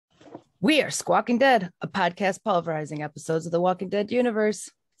We are Squawking Dead, a podcast pulverizing episodes of the Walking Dead universe.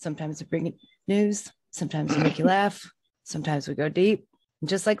 Sometimes we bring you news, sometimes we make you laugh, sometimes we go deep. And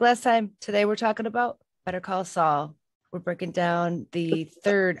just like last time, today we're talking about Better Call Saul. We're breaking down the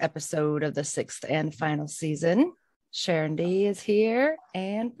third episode of the sixth and final season. Sharon D is here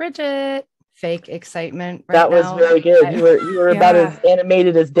and Bridget. Fake excitement right that was now. very good. You were about as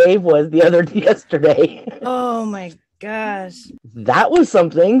animated as Dave was the other yesterday. Oh my gosh. That was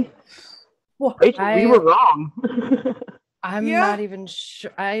something. Well, Rachel, we were wrong. I'm not even sure.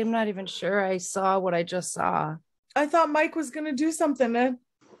 I am not even sure I saw what I just saw. I thought Mike was going to do something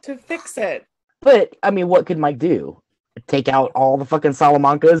to fix it. But, I mean, what could Mike do? Take out all the fucking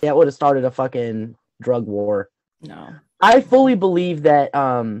Salamancas? That would have started a fucking drug war. No. I fully believe that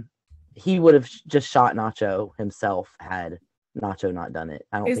he would have just shot Nacho himself had Nacho not done it.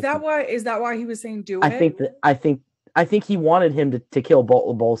 Is that why he was saying do it? I think he wanted him to kill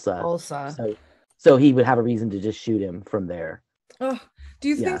Bolsa. So he would have a reason to just shoot him from there. Oh, do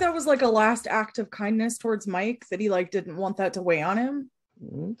you think that was like a last act of kindness towards Mike, that he didn't want that to weigh on him?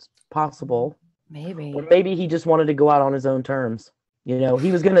 It's possible. Maybe. Or maybe he just wanted to go out on his own terms. You know,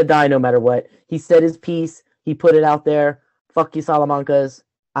 he was going to die no matter what. He said his piece. He put it out there. Fuck you, Salamancas.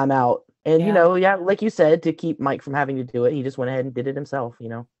 I'm out. And, like you said, to keep Mike from having to do it, he just went ahead and did it himself,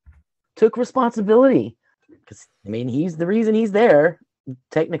 Took responsibility. Because, he's the reason he's there,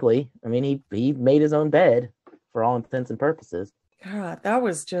 technically. He made his own bed for all intents and purposes. God, that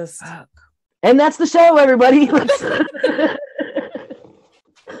was just... And that's the show, everybody. I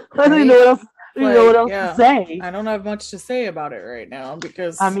don't know what else. To say. I don't have much to say about it right now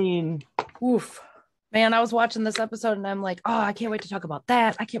because oof. Man, I was watching this episode and I'm like, oh, I can't wait to talk about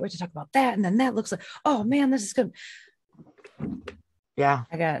that. I can't wait to talk about that. And then that looks like, oh man, this is good. Yeah.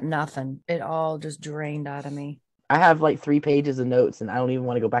 I got nothing. It all just drained out of me. I have 3 pages of notes and I don't even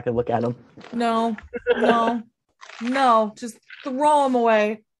want to go back and look at them. No. Just throw them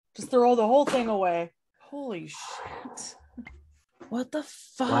away. Just throw the whole thing away. Holy shit. What the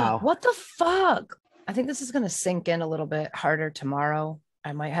fuck? Wow. What the fuck? I think this is going to sink in a little bit harder tomorrow.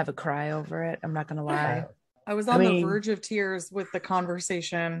 I might have a cry over it. I'm not going to lie. I was on the verge of tears with the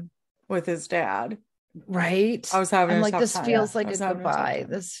conversation with his dad. Right? I was having I'm like, this feels like a goodbye.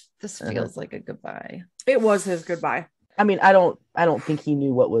 This feels like a goodbye. It was his goodbye. I don't think he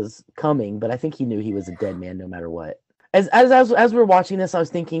knew what was coming, but I think he knew he was a dead man no matter what. As we're watching this, I was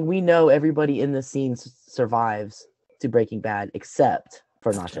thinking, we know everybody in this scene survives to Breaking Bad except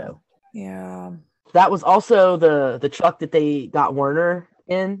for Nacho. Yeah. That was also the truck that they got Werner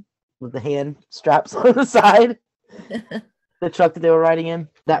in with the hand straps on the side. The truck that they were riding in.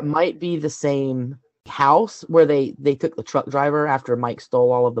 That might be the same house where they took the truck driver after Mike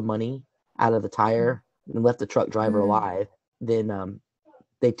stole all of the money out of the tire and left the truck driver alive. Then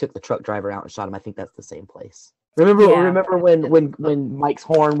they took the truck driver out and shot him. I think that's the same place. Remember when Mike's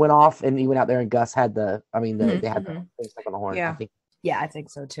horn went off and he went out there and Gus had they had the thing stuck on the horn. Yeah. I think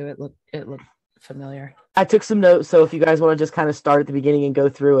so too. It looked familiar. I took some notes, so if you guys want to just kind of start at the beginning and go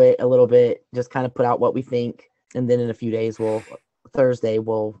through it a little bit, just kind of put out what we think, and then in a few days Thursday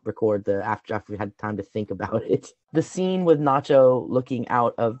we'll record after we had time to think about it. The scene with Nacho looking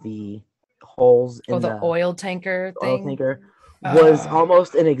out of the holes in the oil tanker thing was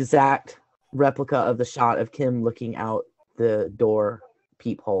almost an exact replica of the shot of Kim looking out the door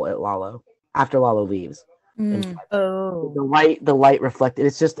peephole at Lalo after Lalo leaves. The light reflected.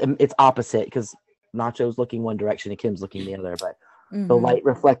 It's opposite because Nacho's looking one direction and Kim's looking the other, but the light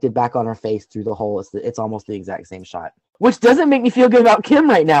reflected back on her face through the hole. It's almost the exact same shot, which doesn't make me feel good about Kim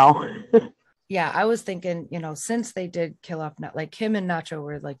right now. Yeah, I was thinking, since they did kill off, Kim and Nacho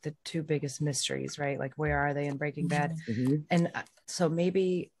were the 2 biggest mysteries, right? Where are they in Breaking Bad? Mm-hmm. And so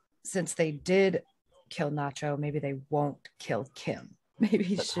maybe since they did kill Nacho, maybe they won't kill Kim.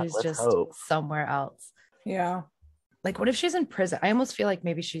 Maybe she's just somewhere else. Yeah. What if she's in prison? I almost feel like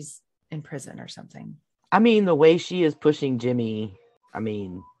maybe she's in prison or something. The way she is pushing Jimmy,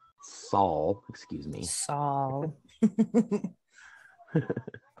 Saul.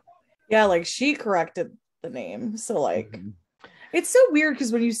 Yeah, she corrected the name. So It's so weird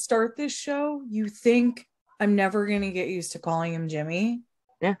because when you start this show, you think I'm never going to get used to calling him Jimmy.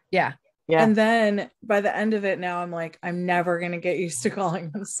 Yeah. And then by the end of it now, I'm like, I'm never going to get used to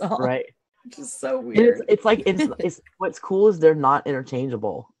calling him Saul. Right. Which is so weird. It's what's cool is they're not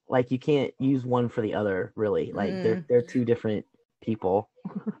interchangeable. You can't use one for the other, really. They're 2 different people.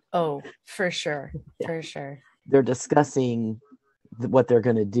 Oh, for sure. Yeah. For sure. They're discussing what they're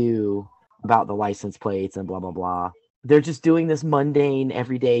going to do about the license plates and blah, blah, blah. they're just doing this mundane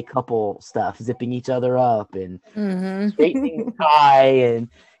everyday couple stuff, zipping each other up and straightening the tie and,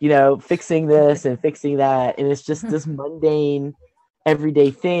 you know, fixing this and fixing that. And it's just this mundane everyday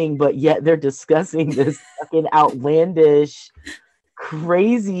thing, but yet they're discussing this fucking outlandish,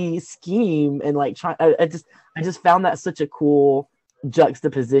 crazy scheme. And like, I just found that such a cool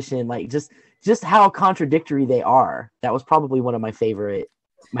juxtaposition, like just how contradictory they are. That was probably one of my favorite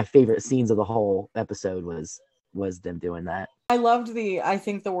scenes of the whole episode was them doing that. I loved I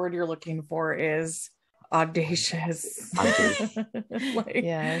think the word you're looking for is audacious. Like,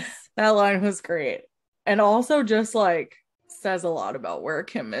 Yes. that line was great. And also just like says a lot about where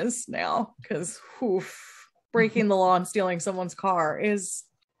Kim is now, because breaking the law and stealing someone's car is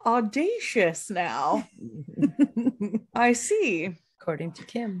audacious now. I see. According to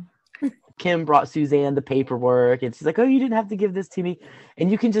Kim. Kim brought Suzanne the paperwork and she's like, oh, you didn't have to give this to me.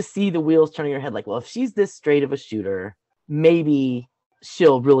 And you can just see the wheels turning in her head like, well, if she's this straight of a shooter, maybe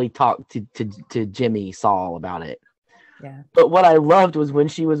she'll really talk to Jimmy Saul about it. Yeah. But what I loved was when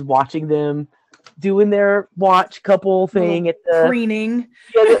she was watching them doing their watch couple thing at the preening.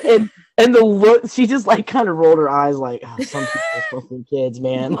 And the look, she just like kind of rolled her eyes like, oh, some people are supposed to be kids,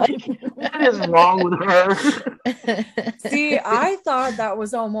 man. Like, what is wrong with her? See, I thought that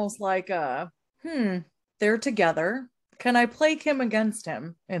was almost like they're together. Can I play Kim against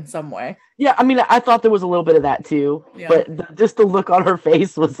him in some way? Yeah, I mean, I thought there was a little bit of that too. Yeah. But just the look on her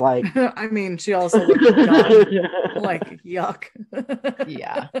face was like... I mean, she also looked done. Like, yuck.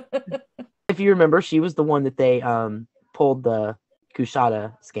 Yeah. If you remember, she was the one that they pulled the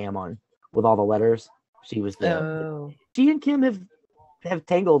Kushada scam on with all the letters. She was she and Kim have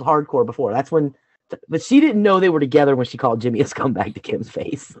tangled hardcore before. That's when, but she didn't know they were together when she called Jimmy a scumbag to Kim's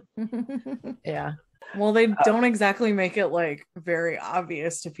face. Yeah. Well, they don't exactly make it like very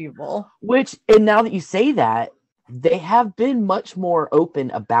obvious to people. And now that you say that, they have been much more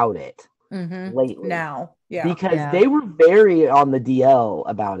open about it lately. Now, yeah, because they were very on the DL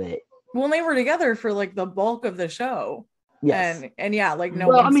about it. Well, they were together for like the bulk of the show. Yes, and yeah, like no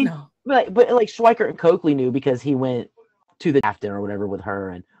one's know. But like Schweikert and Coakley knew because he went to the after or whatever with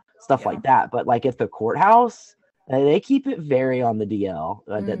her and stuff like that. But like at the courthouse, they keep it very on the DL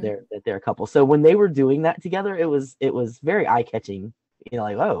that they're a couple. So when they were doing that together, it was very eye catching. You know,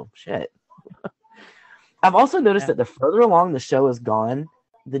 like, oh shit. I've also noticed that the further along the show has gone,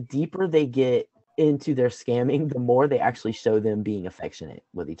 the deeper they get into their scamming, the more they actually show them being affectionate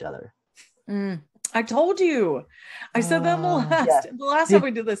with each other. I told you. I said that the last time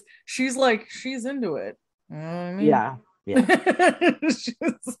we did this. She's into it. You know what I mean? Yeah. She's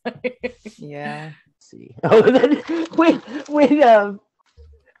like, yeah. Let's see. Oh, then when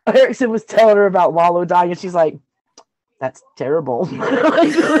Erickson was telling her about Lalo dying, and she's like, "That's terrible."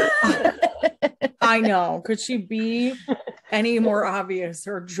 I know. Could she be any more obvious?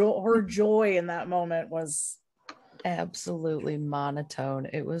 Her joy in that moment was absolutely monotone.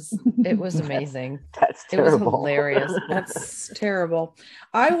 It was amazing. That's terrible. It was hilarious. That's terrible.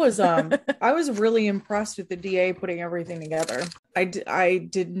 I was really impressed with the DA putting everything together. I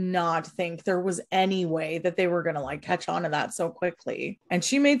did not think there was any way that they were gonna like catch on to that so quickly. And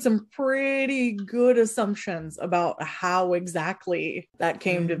she made some pretty good assumptions about how exactly that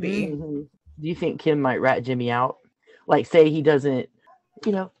came to be. Do you think Kim might rat Jimmy out? Like, say he doesn't,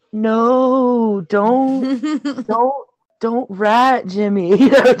 you know, no, don't rat Jimmy, you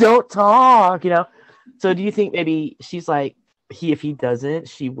know, don't talk, you know. So do you think maybe she's like, if he doesn't,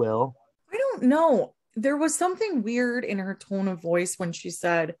 she will? I don't know. There was something weird in her tone of voice when she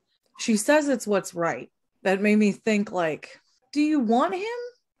says it's what's right. That made me think like, do you want him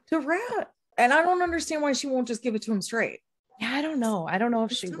to rat? And I don't understand why she won't just give it to him straight. Yeah, I don't know. I don't know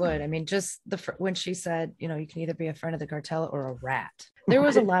if she would. I mean, just when she said, you know, you can either be a friend of the cartel or a rat. There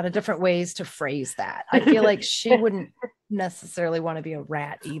was a lot of different ways to phrase that. I feel like she wouldn't necessarily want to be a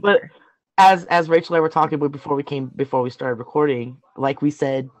rat either. But as Rachel and I were talking before we started recording, like we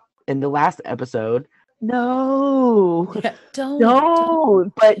said in the last episode, no, yeah,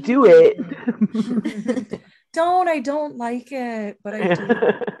 don't, but do it. I don't like it, but I do.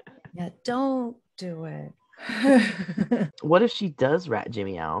 Yeah, don't do it. What if she does rat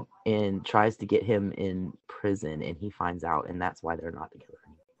Jimmy out and tries to get him in prison and he finds out and that's why they're not together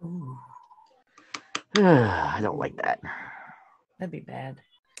anymore? I don't like that. That'd be bad.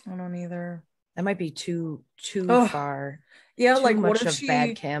 I don't either. That might be too far. Yeah, too like much what if of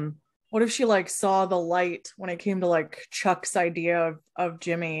bad Kim? What if she like saw the light when it came to like Chuck's idea of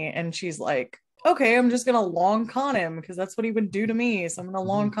Jimmy and she's like, okay, I'm just gonna long con him because that's what he would do to me. So I'm gonna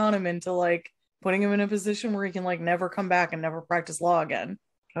long con him into like putting him in a position where he can like never come back and never practice law again.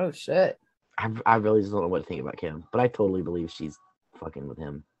 Oh shit. I really just don't know what to think about Kim, but I totally believe she's fucking with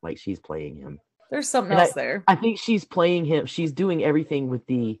him. Like, she's playing him. There's something And else there. I think she's playing him. She's doing everything with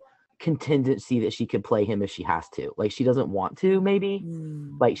the contingency that she could play him if she has to. Like, she doesn't want to, maybe.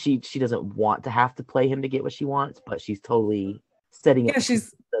 Like, she doesn't want to have to play him to get what she wants, but she's totally setting it so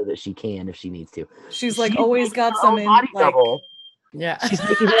that she can if she needs to. She's like always got some body double. Yeah, she's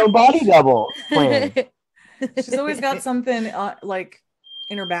making her own body double plan. She's always got something like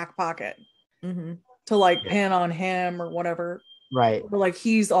in her back pocket to like pin on him or whatever. Right. But like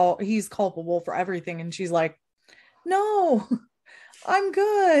he's culpable for everything, and she's like, no, I'm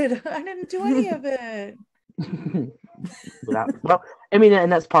good. I didn't do any of it. Well, I mean,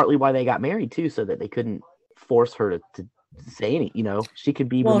 and that's partly why they got married too, so that they couldn't force her to say any. You know, she could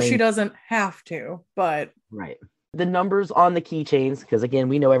be. Well, she doesn't have to, but right. The numbers on the keychains, because again,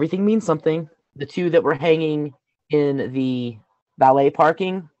 we know everything means something. The two that were hanging in the valet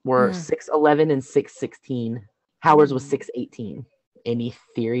parking were 611 and 616. Howard's was 618. Any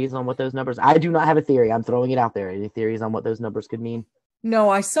theories on what those numbers? I do not have a theory. I'm throwing it out there. Any theories on what those numbers could mean? No,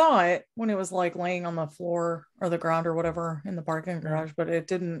 I saw it when it was like laying on the floor or the ground or whatever in the parking garage, but it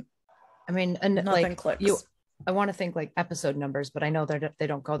didn't. I mean, and nothing like clicks. I want to think like episode numbers, but I know they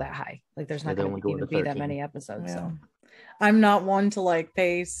don't go that high. Like, there's not going to even be that many episodes. Yeah. So I'm not one to like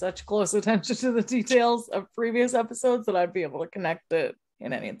pay such close attention to the details of previous episodes that I'd be able to connect it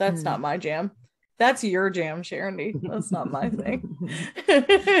in any. That's not my jam. That's your jam, Sharon. That's not my thing.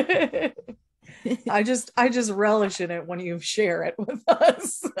 I just relish in it when you share it with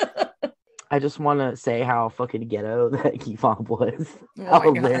us. I just want to say how fucking ghetto that key fob was. How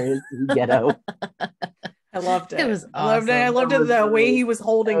hilarious ghetto. I loved it. It was awesome. I loved it the way he was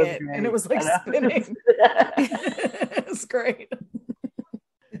holding it, great. And it was like spinning. It was great.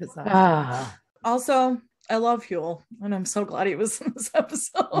 It was awesome. Also, I love Huel, and I'm so glad he was in this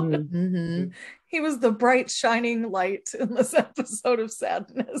episode. He was the bright, shining light in this episode of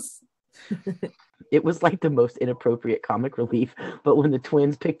sadness. It was like the most inappropriate comic relief, but when the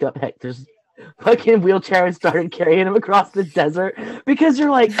twins picked up Hector's fucking wheelchair and started carrying him across the desert, because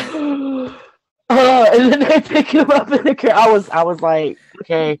you're like, and then they pick him up in the car. I was like,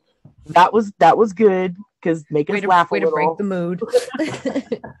 okay, that was good, because make us laugh a little. Way to break the mood.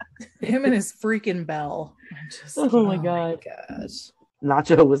 Him and his freaking bell. Oh my gosh.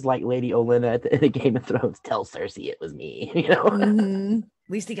 Nacho was like Lady Olenna at the end of Game of Thrones. Tell Cersei it was me. You know.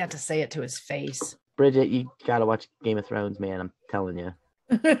 At least he got to say it to his face. Bridget, you gotta watch Game of Thrones, man. I'm telling you.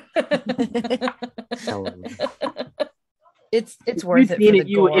 It's worth it for the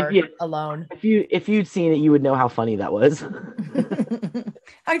gore alone. If you'd seen it, you would know how funny that was.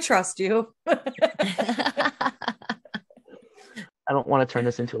 I trust you. I don't want to turn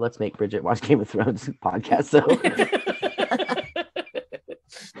this into a Let's Make Bridget Watch Game of Thrones podcast, so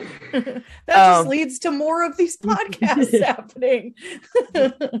that just leads to more of these podcasts happening.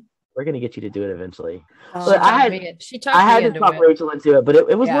 We're gonna get you to do it eventually. I had to talk Rachel into it, but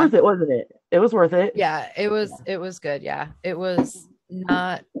it was worth it, wasn't it? It was worth it. Yeah, it was good. Yeah, it was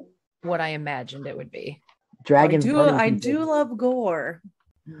not what I imagined it would be. Dragons. I do love gore.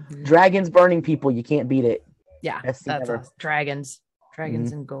 Dragons burning people. You can't beat it. Yeah, that's awesome. Dragons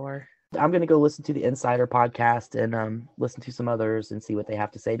and gore. I'm gonna go listen to the Insider podcast and listen to some others and see what they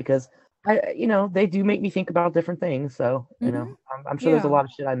have to say, because they do make me think about different things. So I'm sure there's a lot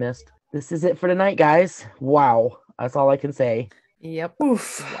of shit I missed. This is it for tonight, guys. Wow, that's all I can say. Yep.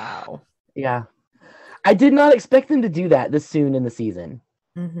 Oof. Wow. Yeah, I did not expect them to do that this soon in the season.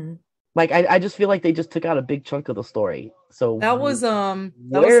 Like I just feel like they just took out a big chunk of the story. So that was some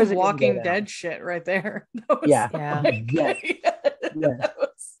Walking Dead shit right there.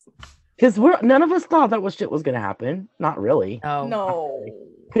 Because none of us thought that shit was gonna happen. Not really. No.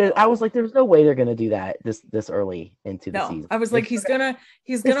 Because I was like, there's no way they're gonna do that this early into the season. I was like, he's gonna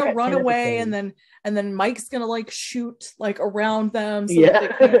run away, and then Mike's gonna like shoot like around them so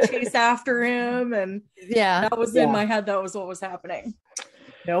that they can't chase after him. And that was in my head. That was what was happening.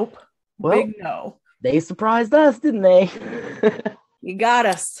 Nope. Well, big no. They surprised us, didn't they? You got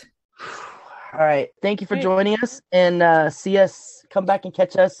us. All right. Thank you for joining us, and see us. Come back and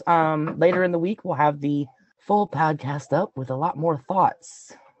catch us later in the week. We'll have the full podcast up with a lot more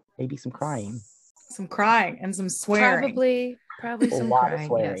thoughts. Maybe some crying. Some crying and some swearing. Probably some crying.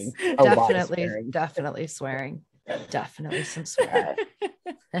 Swearing. Yes. Definitely swearing. Definitely some swearing.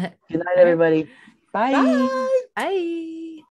 Good night, everybody. Bye. Bye.